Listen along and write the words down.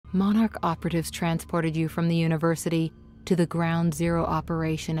Monarch operatives transported you from the university to the Ground Zero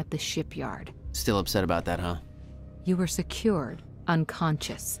operation at the shipyard. Still upset about that, huh? You were secured,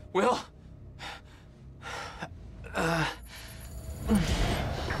 unconscious. Will?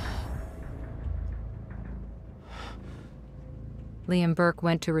 Liam Burke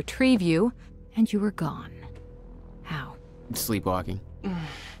went to retrieve you, and you were gone. How? Sleepwalking.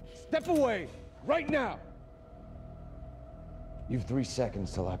 Step away! Right now! You've 3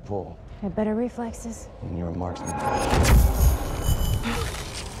 seconds till I pull. Had better reflexes. And you're a marksman.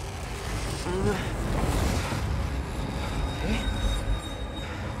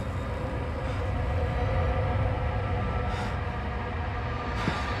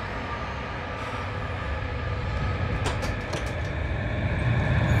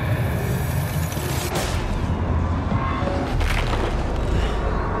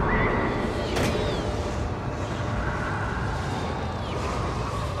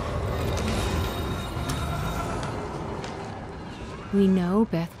 We know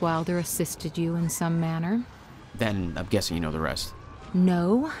Beth Wilder assisted you in some manner. Then I'm guessing you know the rest.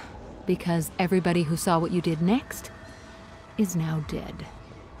 No, because everybody who saw what you did next is now dead.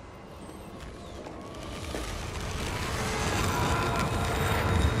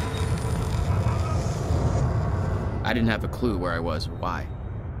 I didn't have a clue where I was or why.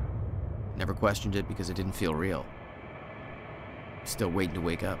 Never questioned it because it didn't feel real. Still waiting to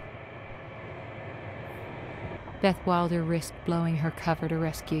wake up. Beth Wilder risked blowing her cover to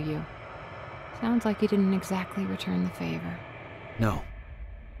rescue you. Sounds like you didn't exactly return the favor. No,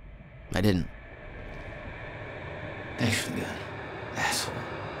 I didn't. Thanks for the gun, asshole.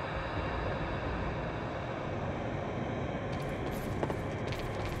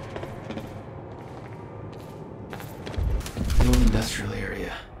 No industrial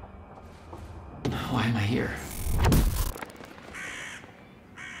area. Why am I here?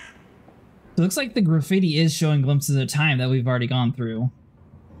 It looks like the graffiti is showing glimpses of time that we've already gone through.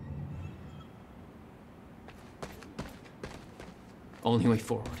 Only way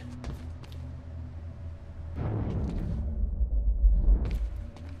forward.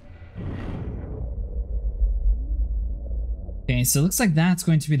 Okay, so it looks like that's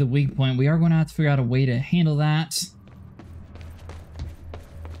going to be the weak point. We are going to have to figure out a way to handle that.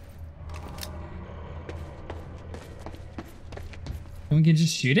 And we can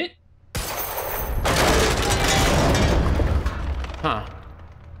just shoot it? Huh.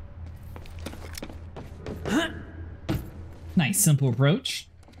 Nice, simple approach.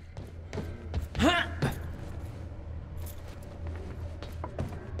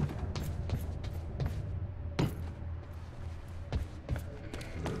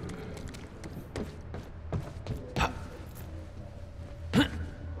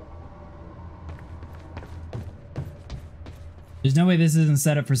 There's no way this isn't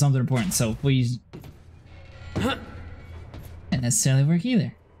set up for something important, so please. Didn't necessarily work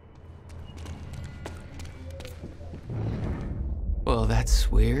either. Well,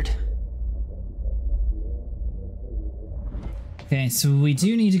 that's weird. Okay, so we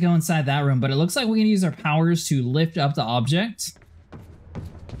do need to go inside that room, but it looks like we can use our powers to lift up the object.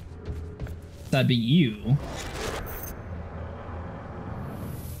 That'd be you.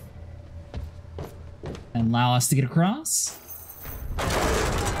 And allow us to get across.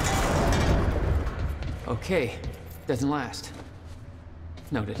 Okay, doesn't last.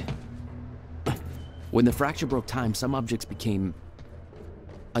 Noted. When the fracture broke time, some objects became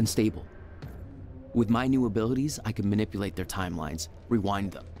unstable. With my new abilities, I could manipulate their timelines,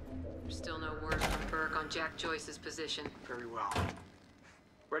 rewind them. There's still no word from Burke on Jack Joyce's position. Very well.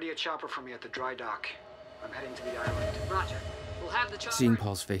 Ready a chopper for me at the dry dock. I'm heading to the island. Roger. We'll have the chopper. Seeing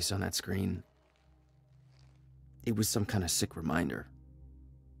Paul's face on that screen, it was some kind of sick reminder.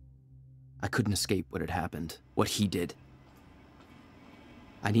 I couldn't escape what had happened, what he did.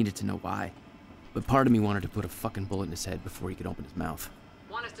 I needed to know why, but part of me wanted to put a fucking bullet in his head before he could open his mouth.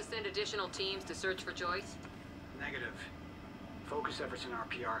 Want us to send additional teams to search for Joyce? Negative. Focus efforts in our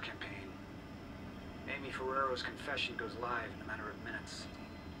PR campaign. Amy Ferrero's confession goes live in a matter of minutes.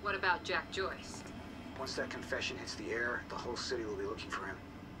 What about Jack Joyce? Once that confession hits the air, the whole city will be looking for him.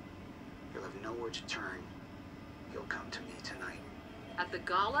 He'll have nowhere to turn. He'll come to me tonight. At the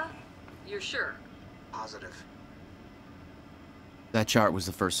gala? You're sure? Positive. That chart was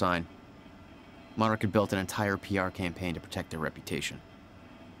the first sign. Monarch had built an entire PR campaign to protect their reputation.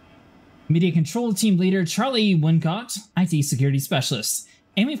 Media Control Team Leader Charlie Wincott, IT Security Specialist.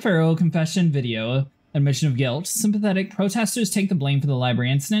 Amy Farrow confession video, admission of guilt. Sympathetic protesters take the blame for the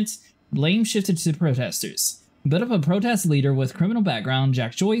library incident. Blame shifted to the protesters. Bit of a protest leader with criminal background,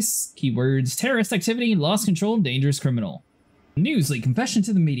 Jack Joyce. Keywords: terrorist activity, lost control, dangerous criminal. News leak confession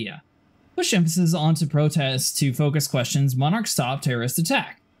to the media. Push emphasis onto protests to focus questions. Monarch stop terrorist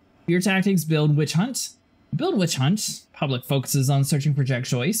attack. Fear tactics build witch hunt. Build witch hunt. Public focuses on searching for Jack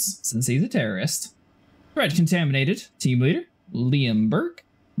Joyce, since he's a terrorist. Threat contaminated. Team leader, Liam Burke.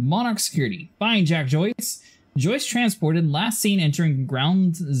 Monarch security. Find Jack Joyce. Joyce transported, last seen entering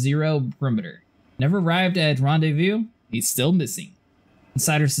ground zero perimeter. Never arrived at rendezvous. He's still missing.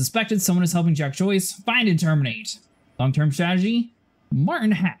 Insiders suspected someone is helping Jack Joyce find and terminate. Long-term strategy,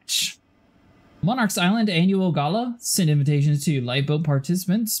 Martin Hatch. Monarch's Island annual gala sent invitations to lifeboat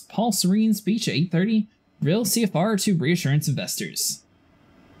participants. Paul Serene speech at 8:30. Real CFR to reassurance investors.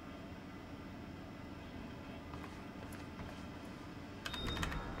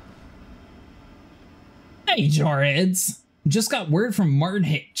 Hey, jarheads! Just got word from Martin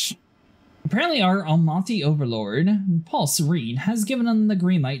Hitch. Apparently our almighty overlord, Paul Serene, has given them the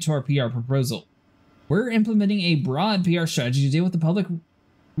green light to our PR proposal. We're implementing a broad PR strategy to deal with the public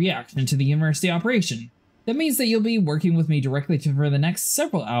reaction to the university operation. That means that you'll be working with me directly for the next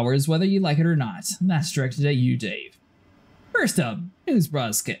several hours, whether you like it or not. That's directed at you, Dave. First up, news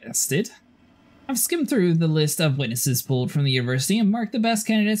broadcasted. I've skimmed through the list of witnesses pulled from the university and marked the best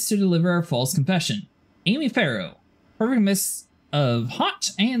candidates to deliver our false confession. Amy Farrow. Perfect mix of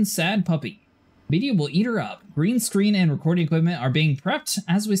hot and sad puppy. Media will eat her up. Green screen and recording equipment are being prepped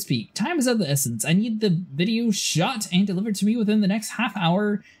as we speak. Time is of the essence. I need the video shot and delivered to me within the next half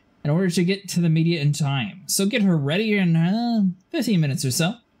hour in order to get to the media in time. So get her ready in 15 minutes or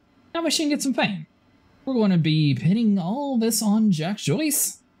so. Now we should get some fame. We're going to be pinning all this on Jack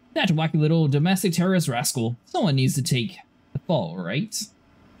Joyce. That wacky little domestic terrorist rascal. Someone needs to take the fall, right?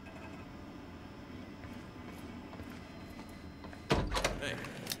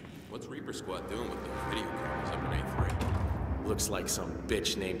 Squad doing with the video cameras up in A3? Looks like some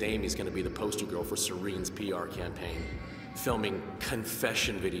bitch named Amy's gonna be the poster girl for Serene's PR campaign. Filming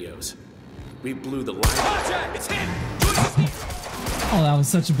confession videos. We blew the line. Contact! It's him! Oh, that was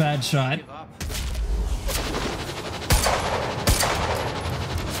such a bad shot.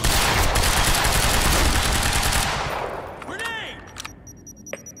 Grenade!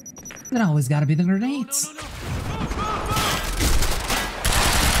 It always gotta be the grenades. No.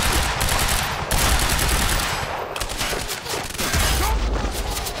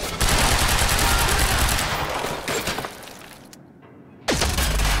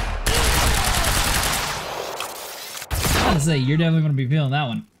 I say, you're definitely going to be feeling that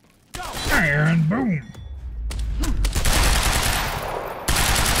one. And boom!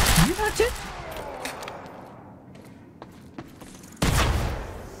 You touch it?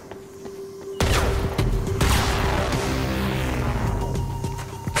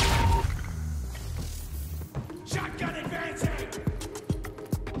 Shotgun advancing!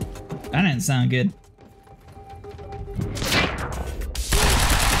 That didn't sound good.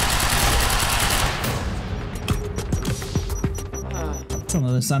 On the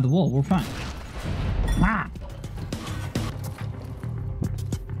other side of the wall, we're fine. Ah.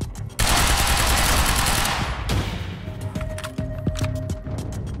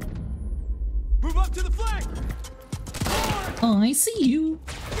 Move up to the flank! I see you.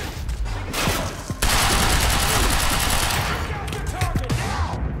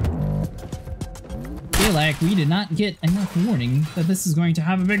 Feel like we did not get enough warning that this is going to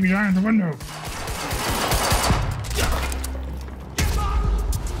have a big giant window.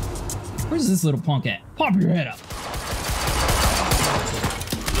 Where's this little punk at? Pop your head up.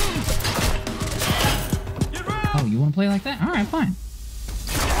 Oh, you want to play like that? Alright, fine.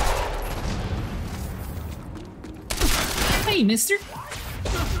 Hey, mister.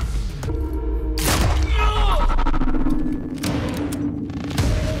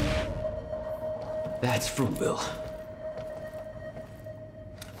 That's Fruitville.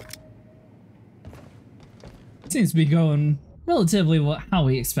 Seems to be going relatively how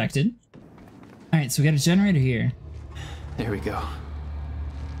we expected. Alright, so we got a generator here. There we go.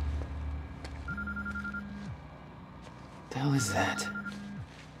 The hell is that?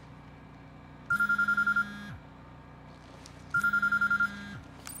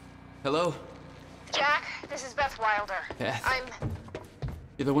 Hello? Jack, this is Beth Wilder. Beth? I'm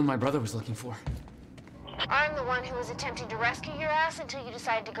You're the one my brother was looking for. the one who was attempting to rescue your ass until you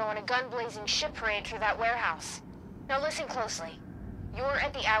decided to go on a gun-blazing shit parade through that warehouse. Now listen closely. You're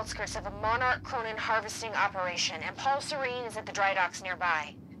at the outskirts of a Monarch Cronin harvesting operation, and Paul Serene is at the dry docks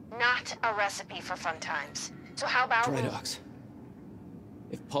nearby. Not a recipe for fun times. So how about... Dry docks.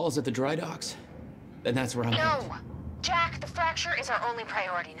 If Paul's at the dry docks, then that's where I'm No! headed. Jack, the fracture is our only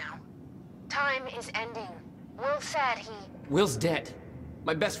priority now. Time is ending. Will said he... Will's dead.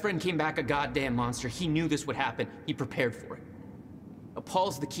 My best friend came back a goddamn monster. He knew this would happen. He prepared for it.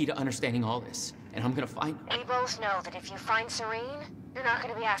 Paul's the key to understanding all this, and I'm gonna find him. We both know that if you find Serene, you're not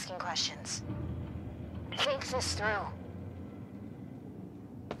going to be asking questions. Think this through.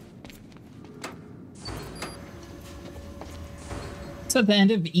 So at the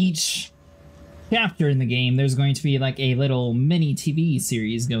end of each chapter in the game, there's going to be like a little mini TV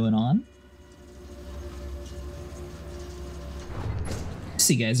series going on.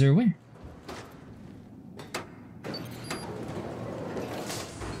 So you guys are aware.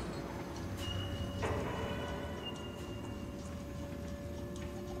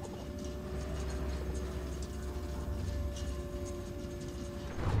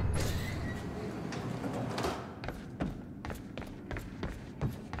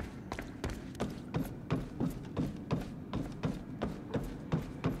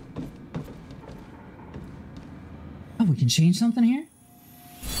 Oh, we can change something here?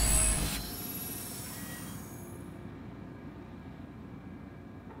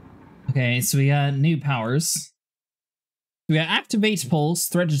 Okay, so we got new powers. We got activate pulse,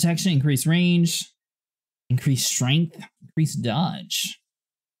 threat detection, increase range, increase strength, increase dodge.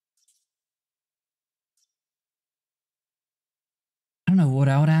 I don't know what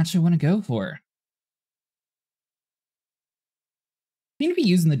I would actually want to go for. I seem to be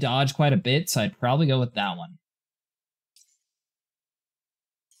using the dodge quite a bit, so I'd probably go with that one.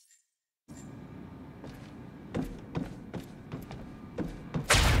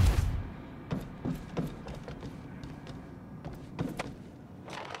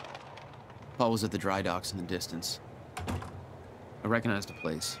 Paul was at the dry docks in the distance. I recognized the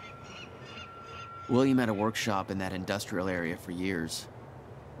place. William had a workshop in that industrial area for years.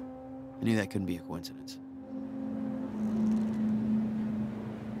 I knew that couldn't be a coincidence.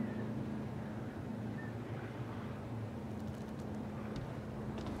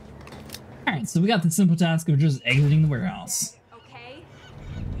 Alright, so we got the simple task of just exiting the warehouse. Okay?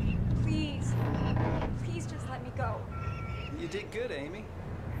 Please. Please just let me go. You did good, Amy.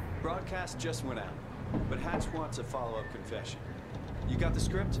 Broadcast just went out, but Hatch wants a follow-up confession. You got the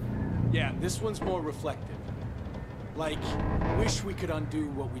script? Yeah, this one's more reflective. Like, wish we could undo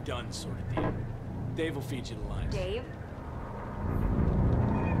what we done sort of deal. Dave will feed you the lines. Dave?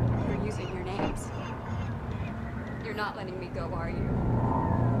 You're using your names. You're not letting me go, are you?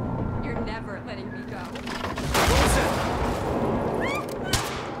 You're never letting me go.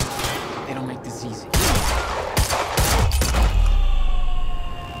 They don't make this easy.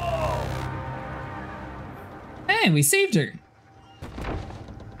 Hey, we saved her.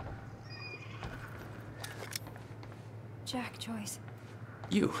 Jack, Joyce.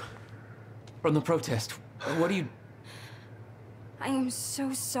 You. From the protest. What do you... I am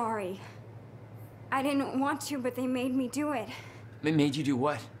so sorry. I didn't want to, but they made me do it. They made you do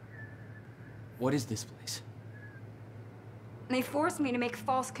what? What is this place? They forced me to make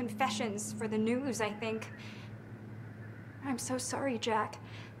false confessions for the news, I think. I'm so sorry, Jack.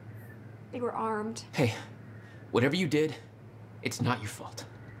 They were armed. Hey, whatever you did, it's not your fault.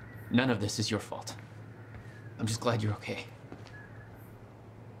 None of this is your fault. I'm just glad you're okay.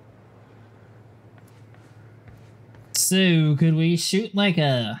 So, could we shoot like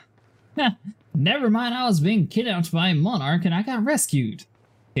a... Never mind, I was being kidnapped by a monarch and I got rescued.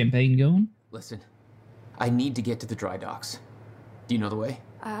 Campaign going? Listen, I need to get to the dry docks. Do you know the way?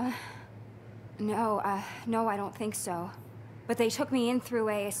 No, I don't think so. But they took me in through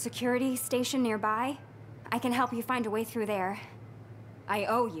a security station nearby. I can help you find a way through there. I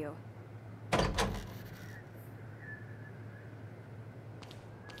owe you.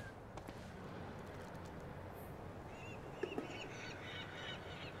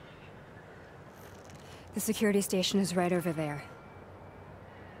 The security station is right over there.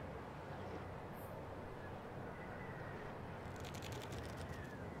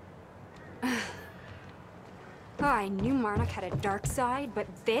 Oh, I knew Marnock had a dark side, but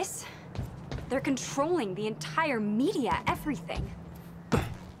this? They're controlling the entire media, everything.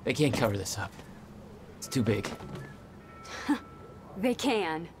 They can't cover this up. It's too big. They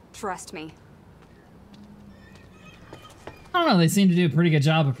can, trust me. I don't know, they seem to do a pretty good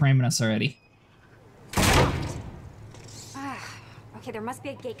job of framing us already. Okay, there must be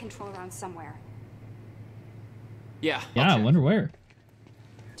a gate control around somewhere. Yeah. Yeah, I wonder where.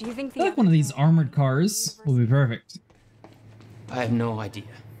 Do you think I feel like one of these armored cars will be perfect. I have no idea.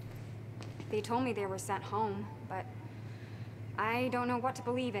 They told me they were sent home, but I don't know what to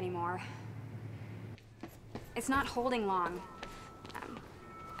believe anymore. It's not holding long.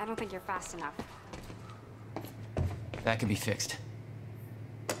 I don't think you're fast enough. That can be fixed.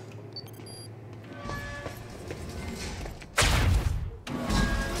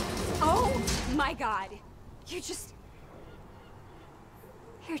 Oh my God! You just...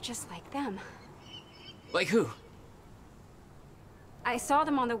 They're just like them. Like who? I saw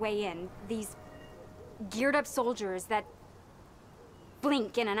them on the way in. These geared up soldiers that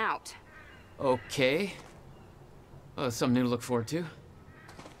blink in and out. Okay. Well, that's something new to look forward to. You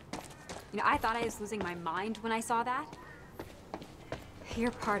know, I thought I was losing my mind when I saw that.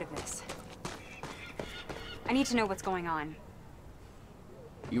 You're part of this. I need to know what's going on.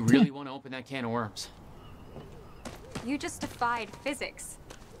 You really want to open that can of worms? You just defied physics.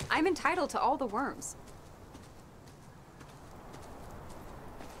 I'm entitled to all the worms.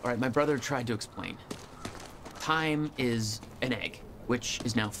 All right, my brother tried to explain. Time is an egg, which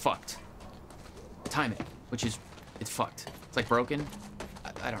is now fucked. Time egg, which is, it's fucked. It's like broken.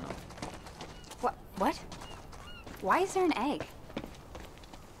 I don't know. What? Why is there an egg?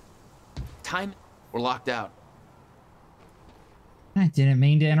 Time, we're locked out. I didn't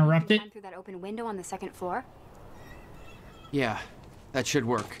mean to interrupt it. Climb through that open window on the second floor? Yeah, that should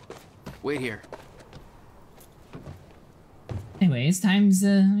work. Wait here. Anyways, time's,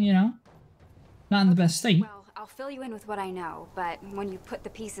 you know, not in the best state. Well, I'll fill you in with what I know, but when you put the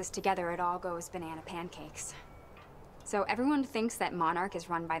pieces together, it all goes banana pancakes. So everyone thinks that Monarch is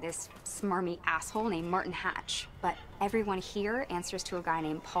run by this smarmy asshole named Martin Hatch, but everyone here answers to a guy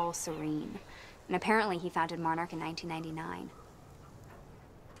named Paul Serene. And apparently he founded Monarch in 1999.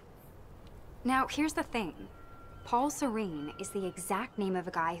 Now, here's the thing. Paul Serene is the exact name of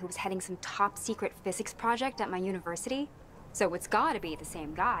a guy who was heading some top secret physics project at my university. So it's gotta be the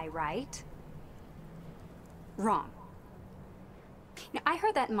same guy, right? Wrong. Now, I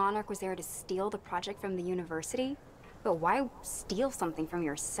heard that Monarch was there to steal the project from the university, but why steal something from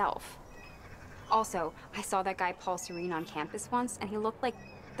yourself? Also, I saw that guy Paul Serene on campus once, and he looked like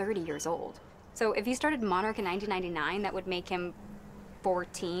 30 years old. So if he started Monarch in 1999, that would make him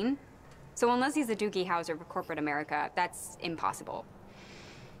 14. So unless he's a Doogie Howser of corporate America, that's impossible.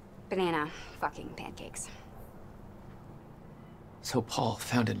 Banana fucking pancakes. So Paul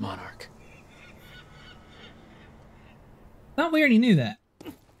founded Monarch. Thought we already knew that.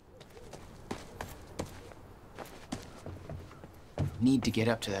 Need to get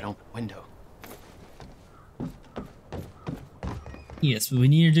up to that open window. Yes, but we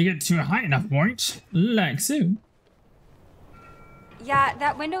needed to get to a high enough point, like so. Yeah,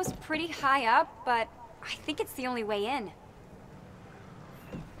 that window's pretty high up, but I think it's the only way in.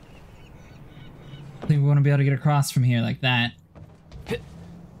 I think we want to be able to get across from here like that.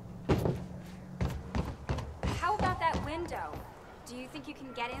 How about that window? Do you think you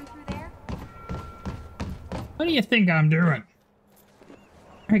can get in through there? What do you think I'm doing?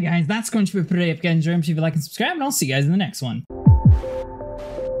 Alright guys, that's going to be it for today. If you guys enjoyed, please leave a like and subscribe, and I'll see you guys in the next one.